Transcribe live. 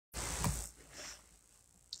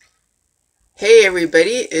Hey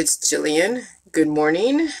everybody, it's Jillian. Good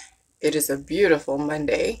morning. It is a beautiful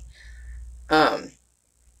Monday. Um,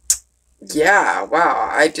 yeah,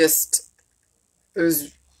 wow. It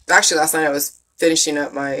was actually last night I was finishing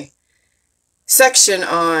up my section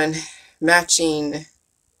on matching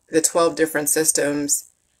the 12 different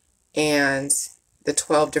systems and the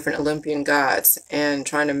 12 different Olympian gods and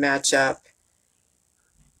trying to match up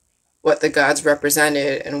what the gods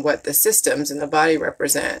represented and what the systems in the body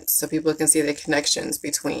represent so people can see the connections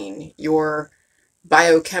between your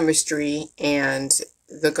biochemistry and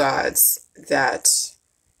the gods that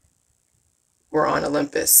were on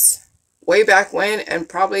Olympus way back when and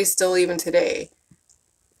probably still even today.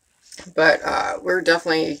 But we're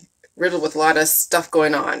definitely riddled with a lot of stuff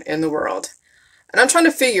going on in the world. And I'm trying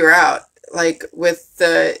to figure out, like, with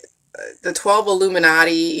the 12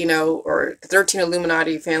 Illuminati, or the 13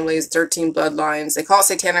 Illuminati families, 13 bloodlines. They call it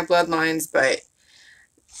satanic bloodlines, but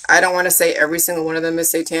I don't want to say every single one of them is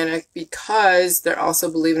satanic because they're also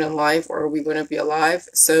believing in life or we wouldn't be alive.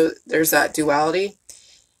 So there's that duality.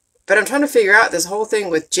 But I'm trying to figure out this whole thing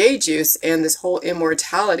with J juice and this whole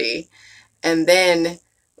immortality, and then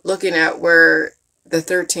looking at where the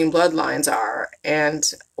 13 bloodlines are.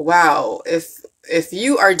 And wow, if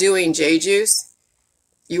you are doing J juice,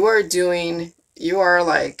 you are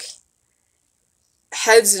like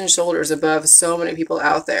heads and shoulders above so many people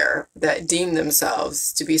out there that deem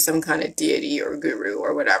themselves to be some kind of deity or guru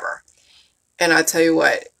or whatever. And I tell you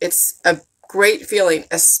what, it's a great feeling,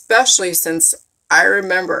 especially since I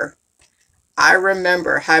remember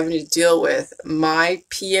having to deal with my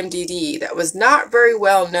pmdd that was not very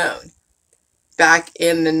well known back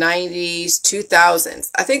in the 90s, 2000s.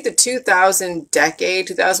 I think the 2000 decade,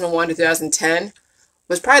 2001 to 2010,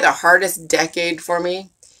 was probably the hardest decade for me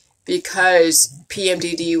because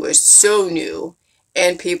PMDD was so new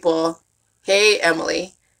and people, hey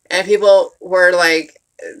Emily, and people were like,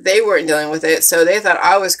 they weren't dealing with it, so they thought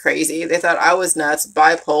I was crazy. They thought I was nuts,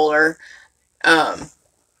 bipolar. I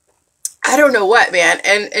don't know what, man.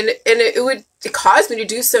 And it would cause me to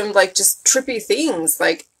do some like just trippy things.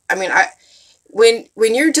 Like, I mean,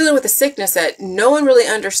 when you're dealing with a sickness that no one really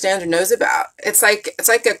understands or knows about, it's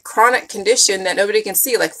like a chronic condition that nobody can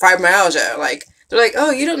see, like fibromyalgia. Like they're like,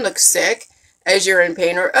 oh, you don't look sick as you're in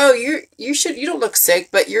pain, or oh, you don't look sick,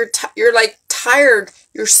 but you're like tired.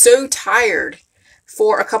 You're so tired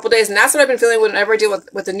for a couple days, and that's what I've been feeling whenever I deal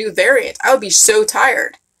with a new variant. I would be so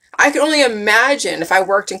tired. I can only imagine if I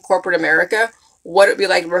worked in corporate America, what it would be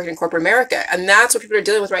like working in corporate America. And that's what people are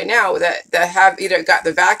dealing with right now that have either got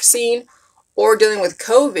the vaccine or dealing with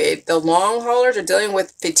COVID. The long haulers are dealing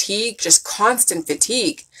with fatigue, just constant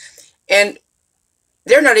fatigue. And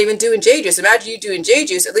they're not even doing J juice. Imagine you doing J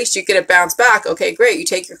juice, at least you get a bounce back. Okay, great. You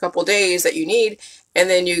take your couple days that you need, and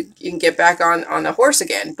then you can get back on the horse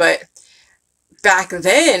again. But back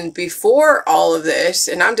then, before all of this,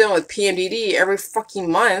 and I'm dealing with PMDD every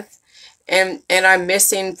fucking month, and I'm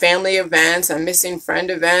missing family events, I'm missing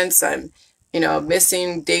friend events, I'm,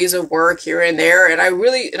 missing days of work here and there, and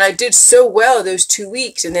I did so well those 2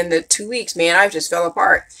 weeks, and then the 2 weeks, man, I just fell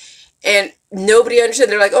apart, and nobody understood.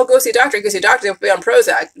 They're like, oh, go see a doctor, they'll be on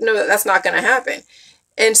Prozac. No, that's not going to happen.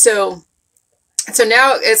 And so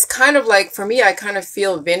now it's kind of like, for me, I kind of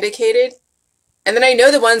feel vindicated, and then I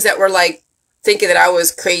know the ones that were like, thinking that I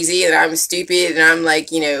was crazy and I'm stupid and I'm like,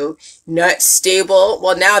 not stable.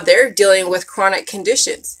 Well, now they're dealing with chronic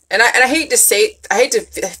conditions. And I hate to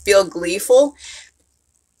feel gleeful,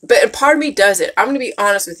 but part of me does it. I'm going to be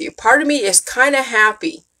honest with you. Part of me is kind of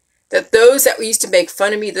happy that those that used to make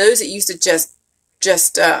fun of me, those that used to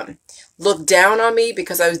just look down on me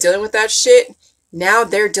because I was dealing with that shit, now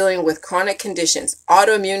they're dealing with chronic conditions,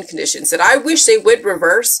 autoimmune conditions that I wish they would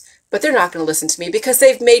reverse. But they're not going to listen to me because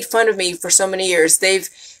they've made fun of me for so many years. They've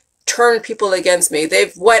turned people against me.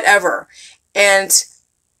 They've whatever. And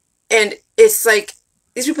it's like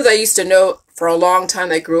these people that I used to know for a long time,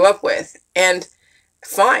 that I grew up with. And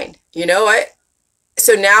fine,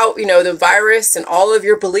 so now, the virus and all of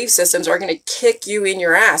your belief systems are going to kick you in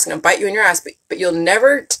your ass, going to bite you in your ass. But you'll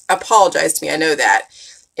never apologize to me. I know that.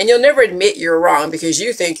 And you'll never admit you're wrong because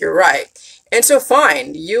you think you're right. And so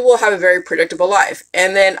fine, you will have a very predictable life.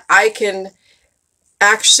 And then I can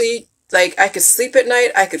actually, like, I could sleep at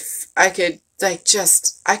night. I could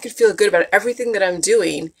feel good about everything that I'm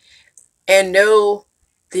doing and know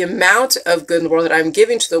the amount of good in the world that I'm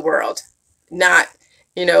giving to the world, not,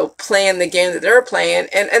 playing the game that they're playing.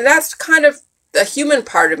 And that's kind of the human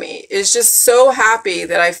part of me, is just so happy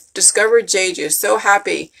that I've discovered J juice, so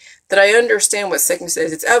happy that I understand what sickness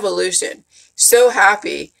is. It's evolution. So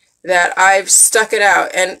happy that I've stuck it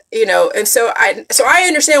out. And, you know, and so I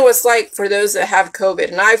understand what it's like for those that have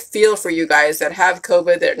COVID. And I feel for you guys that have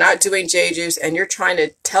COVID, that are not doing J-Juice, and you're trying to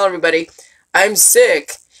tell everybody, I'm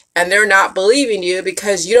sick, and they're not believing you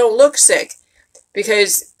because you don't look sick.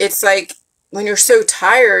 Because it's like, when you're so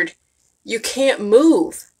tired, you can't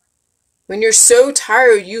move. When you're so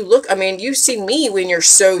tired, I mean, you see me when you're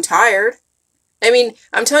so tired. I mean,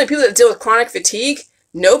 I'm telling you, people that deal with chronic fatigue,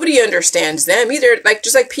 nobody understands them either. Like,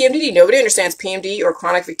 just like PMDD, nobody understands PMD or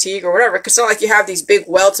chronic fatigue or whatever. Because it's not like you have these big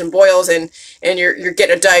welts and boils and you're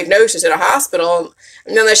getting a diagnosis at a hospital,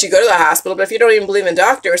 unless you go to the hospital. But if you don't even believe in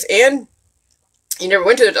doctors, and you never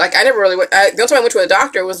went to, like, I never really went, the only time I went to a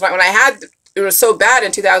doctor was when I had, it was so bad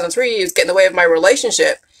in 2003, it was getting in the way of my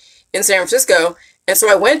relationship in San Francisco. And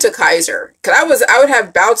so I went to Kaiser, because I would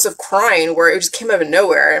have bouts of crying where it just came out of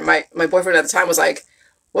nowhere. And my boyfriend at the time was like,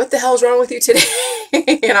 what the hell's wrong with you today?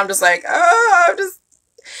 And I'm just like,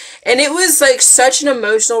 and it was like such an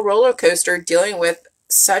emotional roller coaster dealing with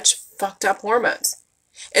such fucked up hormones.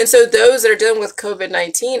 And so those that are dealing with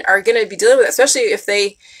COVID-19 are going to be dealing with it, especially if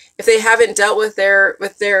they haven't dealt with their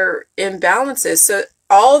imbalances. So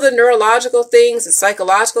all the neurological things and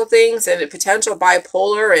psychological things and the potential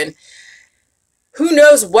bipolar, and who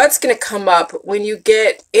knows what's going to come up when you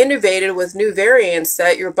get inundated with new variants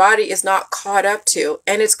that your body is not caught up to.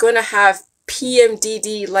 And it's going to have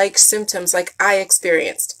PMDD-like symptoms like I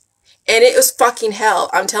experienced. And it was fucking hell,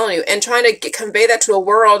 I'm telling you. And trying to convey that to a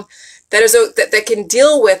world that can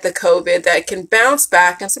deal with the COVID, that can bounce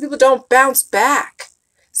back. And some people don't bounce back.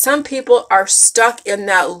 Some people are stuck in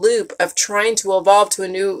that loop of trying to evolve to a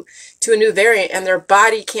new variant, and their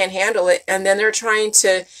body can't handle it. And then they're trying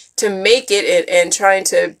to make it and trying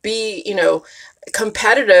to be, you know,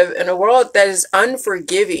 competitive in a world that is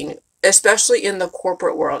unforgiving, especially in the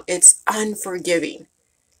corporate world. It's unforgiving.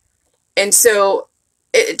 And so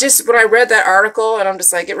it just, when I read that article, and I'm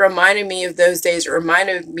just like, it reminded me of those days. It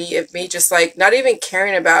reminded me of me just like not even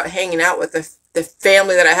caring about hanging out with the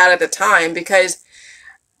family that I had at the time, because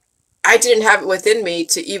I didn't have it within me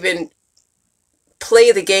to even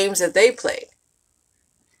play the games that they played.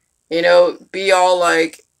 You know, be all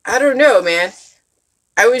like, I don't know, man.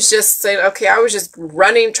 I was just saying, okay, I was just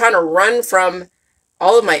trying to run from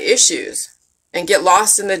all of my issues and get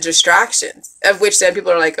lost in the distractions, of which then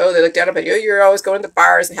people are like, oh, they look down upon you. You're always going to the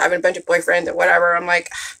bars and having a bunch of boyfriends and whatever. I'm like,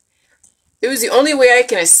 it was the only way I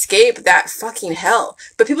can escape that fucking hell.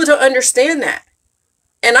 But people don't understand that.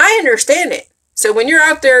 And I understand it. So when you're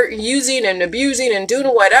out there using and abusing and doing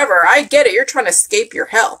whatever, I get it. You're trying to escape your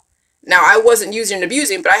hell. Now, I wasn't using and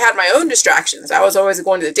abusing, but I had my own distractions. I was always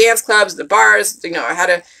going to the dance clubs, the bars. You know, I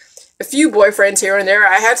had a few boyfriends here and there.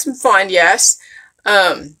 I had some fun, yes.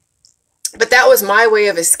 But that was my way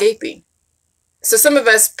of escaping. So some of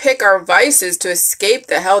us pick our vices to escape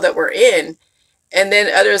the hell that we're in, and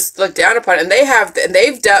then others look down upon it. And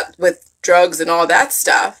they've dealt with drugs and all that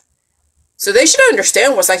stuff. So they should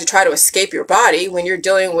understand what it's like to try to escape your body when you're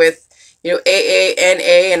dealing with, you know, AA,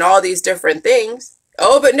 NA, and all these different things.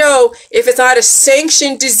 Oh, but no, if it's not a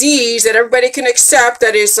sanctioned disease that everybody can accept,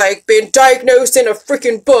 that is like been diagnosed in a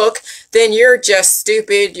freaking book, then you're just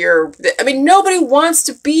stupid. I mean, nobody wants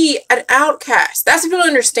to be an outcast. That's what people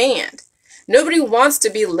understand. Nobody wants to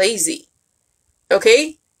be lazy.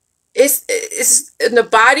 Okay? It's and the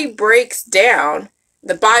body breaks down.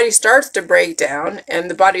 The body starts to break down, and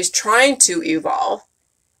the body's trying to evolve.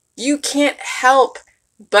 You can't help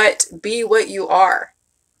but be what you are.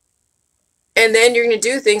 And then you're going to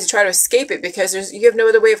do things to try to escape it because you have no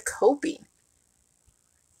other way of coping.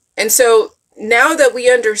 And so now that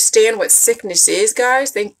we understand what sickness is, guys,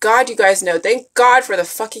 thank God you guys know. Thank God for the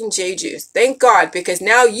fucking J-Juice. Thank God, because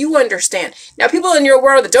now you understand. Now people in your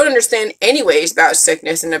world that don't understand anyways about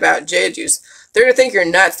sickness and about J-Juice, they're going to think you're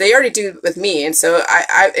nuts. They already do with me. And so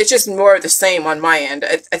it's just more of the same on my end.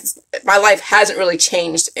 My life hasn't really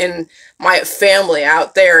changed in my family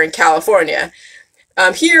out there in California.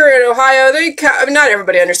 Here in Ohio, not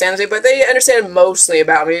everybody understands me, but they understand mostly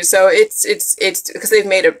about me. So it's because they've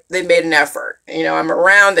made an effort. You know, I'm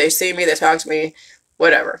around, they see me, they talk to me,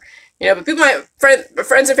 whatever. You know, but people, my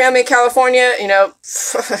friends and family in California, you know,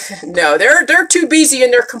 no, they're too busy in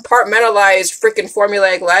their compartmentalized freaking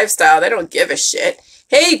formulaic lifestyle. They don't give a shit.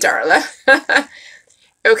 Hey, Darla.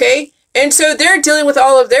 Okay? And so they're dealing with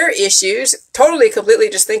all of their issues, totally, completely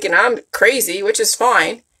just thinking I'm crazy, which is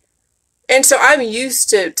fine. And so I'm used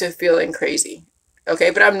to feeling crazy, okay?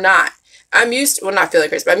 But I'm not. I'm used to, well, not feeling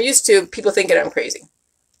crazy, but I'm used to people thinking I'm crazy.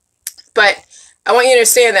 But I want you to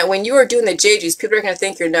understand that when you are doing the J-Juice, people are going to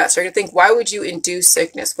think you're nuts. They're going to think, why would you induce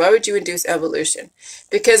sickness? Why would you induce evolution?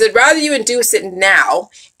 Because I'd rather you induce it now,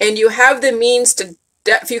 and you have the means to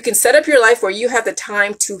if you can set up your life where you have the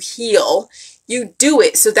time to heal, you do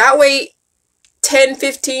it. So that way, 10,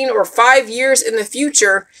 15, or 5 years in the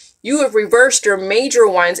future, you have reversed your major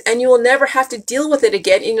ones and you will never have to deal with it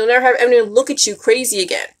again, and you'll never have anyone look at you crazy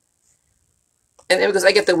again. And then because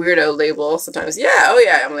I get the weirdo label sometimes, yeah, oh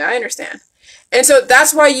yeah, Emily, I understand. And so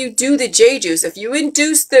that's why you do the J juice. If you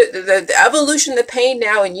induce the evolution, the pain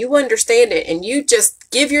now, and you understand it, and you just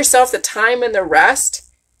give yourself the time and the rest,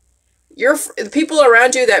 the people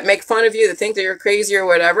around you that make fun of you, that think that you're crazy or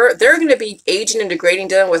whatever, they're going to be aging and degrading,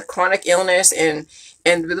 dealing with chronic illness, and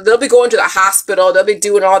they'll be going to the hospital. They'll be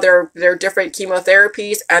doing all their different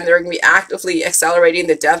chemotherapies, and they're going to be actively accelerating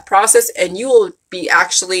the death process, and you will be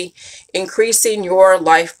actually increasing your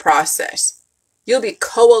life process. You'll be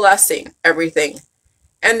coalescing everything.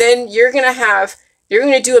 And then you're going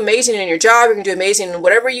to do amazing in your job. You're going to do amazing in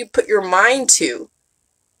whatever you put your mind to.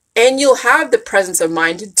 And you'll have the presence of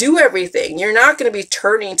mind to do everything. You're not going to be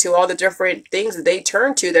turning to all the different things that they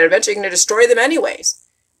turn to that are eventually going to destroy them anyways.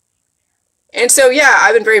 And so, yeah,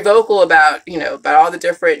 I've been very vocal about, about all the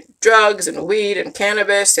different drugs and weed and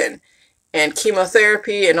cannabis and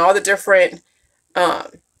chemotherapy and all the different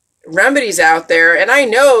remedies out there. And I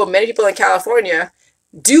know many people in California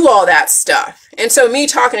do all that stuff. And so me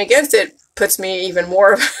talking against it puts me even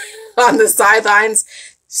more on the sidelines.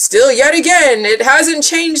 Still, yet again, it hasn't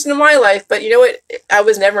changed in my life. But you know what? I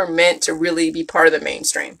was never meant to really be part of the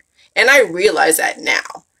mainstream. And I realize that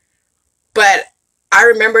now. But I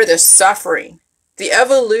remember the suffering, the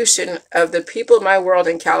evolution of the people in my world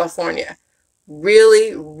in California.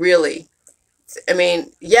 Really, really. I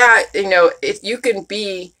mean, yeah, if you can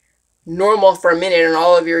be normal for a minute on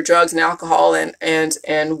all of your drugs and alcohol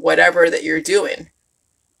and whatever that you're doing,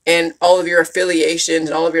 and all of your affiliations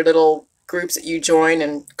and all of your little groups that you join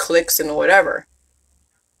and cliques and whatever.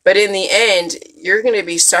 But in the end, you're going to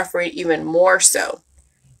be suffering even more so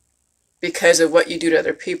because of what you do to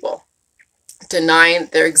other people, denying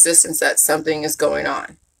their existence that something is going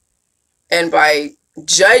on, and by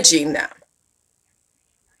judging them.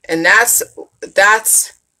 And that's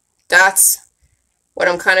what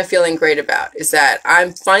I'm kind of feeling great about, is that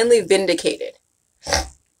I'm finally vindicated.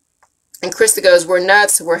 And Krista goes, we're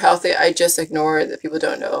nuts, we're healthy, I just ignore that people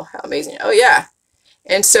don't know how amazing. Oh yeah.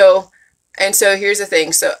 And so here's the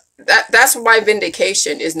thing. So that's my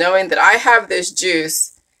vindication, is knowing that I have this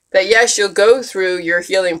juice, that yes, you'll go through your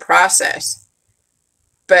healing process,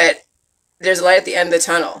 but there's a light at the end of the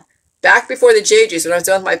tunnel. Back before the J juice, when I was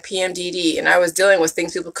dealing with my pmdd and I was dealing with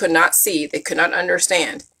things people could not see, they could not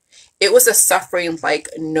understand, it was a suffering like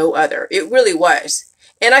no other. It really was.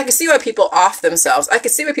 And I could see why people off themselves. I could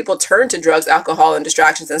see why people turn to drugs, alcohol, and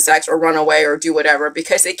distractions and sex, or run away or do whatever,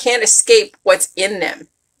 because they can't escape what's in them.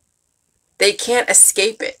 They can't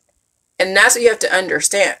escape it. And that's what you have to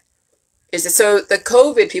understand. Is that, so the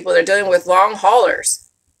COVID people, they're dealing with long haulers.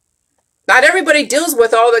 Not everybody deals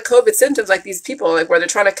with all the COVID symptoms like these people, like where they're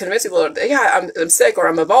trying to convince people, yeah, I'm sick or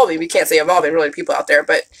I'm evolving. We can't say evolving, really, people out there.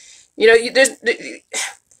 But,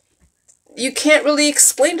 you can't really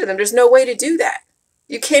explain to them. There's no way to do that.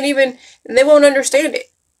 You can't even, and they won't understand it.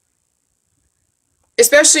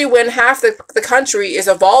 Especially when half the country is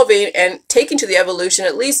evolving and taking to the evolution,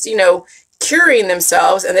 at least, curing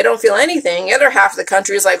themselves, and they don't feel anything. The other half of the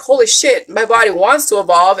country is like, holy shit, my body wants to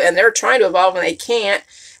evolve, and they're trying to evolve and they can't.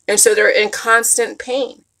 And so they're in constant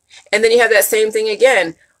pain. And then you have that same thing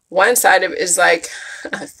again. One side of it is like,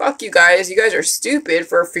 fuck you guys are stupid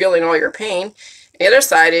for feeling all your pain. The other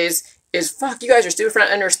side is fuck, you guys are stupid for not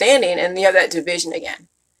understanding, and you have that division again.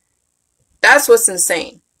 That's what's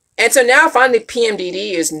insane. And so now finally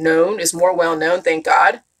PMDD is more well known, thank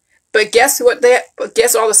God. But guess what?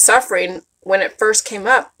 Guess all the suffering when it first came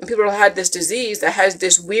up, and people had this disease that has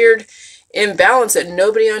this weird imbalance that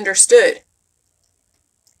nobody understood.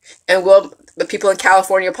 And will the people in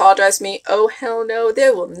California apologize to me? Oh hell no, they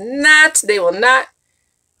will not. They will not.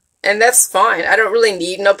 And that's fine. I don't really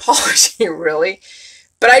need an apology, really.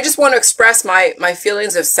 But I just want to express my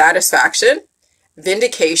feelings of satisfaction,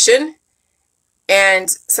 vindication, and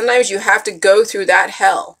sometimes you have to go through that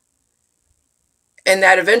hell. And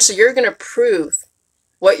that eventually you're going to prove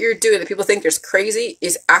what you're doing that people think is crazy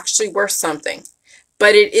is actually worth something.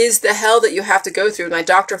 But it is the hell that you have to go through. My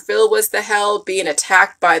Dr. Phil was the hell. Being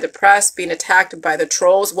attacked by the press, being attacked by the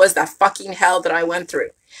trolls was the fucking hell that I went through.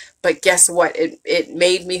 But guess what? It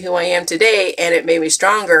made me who I am today, and it made me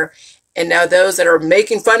stronger. And now those that are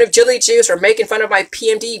making fun of Jilly Juice or making fun of my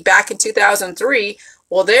PMD back in 2003,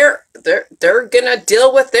 well, they're gonna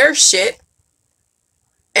deal with their shit.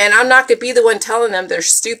 And I'm not gonna be the one telling them they're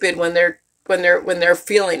stupid when they're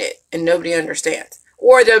feeling it and nobody understands.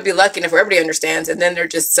 Or they'll be lucky enough where everybody understands, and then they're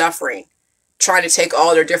just suffering trying to take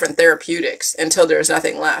all their different therapeutics until there's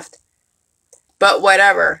nothing left. But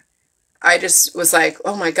whatever. I just was like,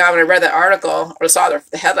 oh my God, when I read that article or saw the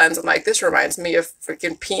headlines, I'm like, this reminds me of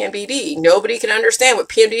freaking PMDD. Nobody can understand what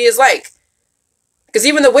PMDD is like. Because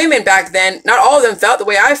even the women back then, not all of them felt the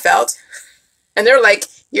way I felt. And they're like,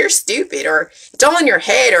 you're stupid, or it's all in your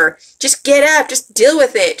head, or just get up, just deal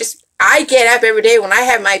with it. I get up every day when I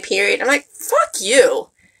have my period. I'm like, fuck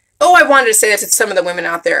you. Oh, I wanted to say that to some of the women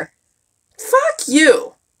out there. Fuck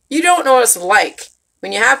you. You don't know what it's like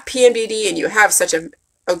when you have PMDD and you have such a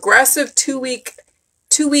aggressive two-week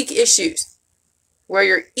issues where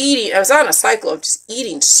you're eating. I was on a cycle of just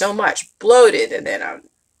eating so much, bloated, and then I'm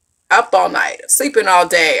up all night, sleeping all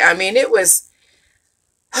day. I mean, it was,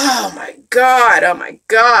 oh my God,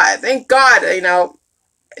 thank God,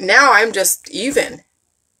 now I'm just even.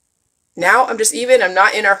 I'm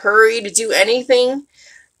not in a hurry to do anything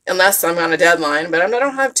unless I'm on a deadline, but I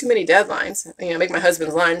don't have too many deadlines. Make my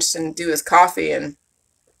husband's lunch and do his coffee and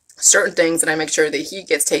certain things that I make sure that he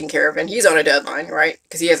gets taken care of, and he's on a deadline, right?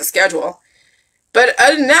 Because he has a schedule. But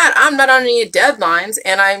other than that, I'm not on any deadlines,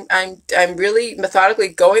 and I'm really methodically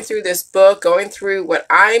going through this book, going through what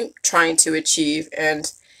I'm trying to achieve,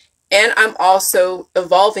 and I'm also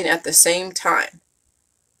evolving at the same time.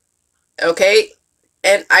 Okay?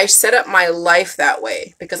 And I set up my life that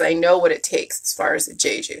way because I know what it takes as far as the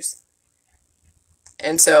J juice.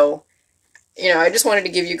 And so, I just wanted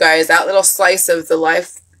to give you guys that little slice of the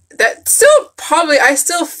life that I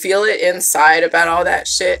still feel it inside about all that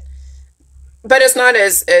shit. But it's not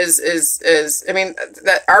as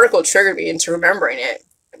that article triggered me into remembering it,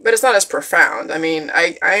 but it's not as profound.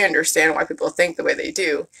 I understand why people think the way they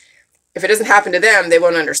do. If it doesn't happen to them, they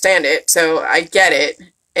won't understand it. So I get it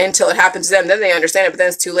until it happens to them. Then they understand it, but then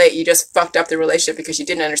it's too late. You just fucked up the relationship because you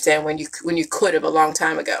didn't understand when you could have a long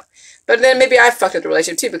time ago. But then maybe I fucked up the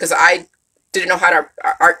relationship too because I didn't know how to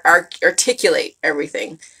articulate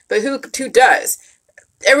everything. But who does?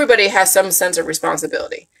 Everybody has some sense of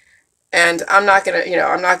responsibility. And I'm not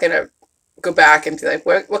gonna go back and be like,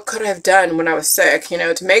 what could I have done when I was sick,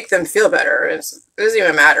 to make them feel better? It doesn't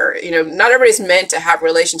even matter. Not everybody's meant to have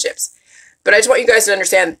relationships. But I just want you guys to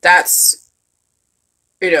understand that's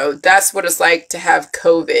what it's like to have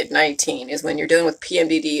COVID-19, is when you're dealing with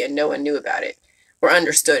PMDD and no one knew about it or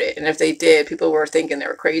understood it. And if they did, people were thinking they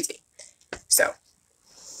were crazy. So,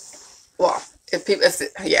 well,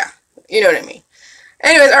 yeah, you know what I mean.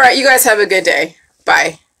 Anyways, all right, you guys have a good day.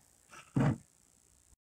 Bye.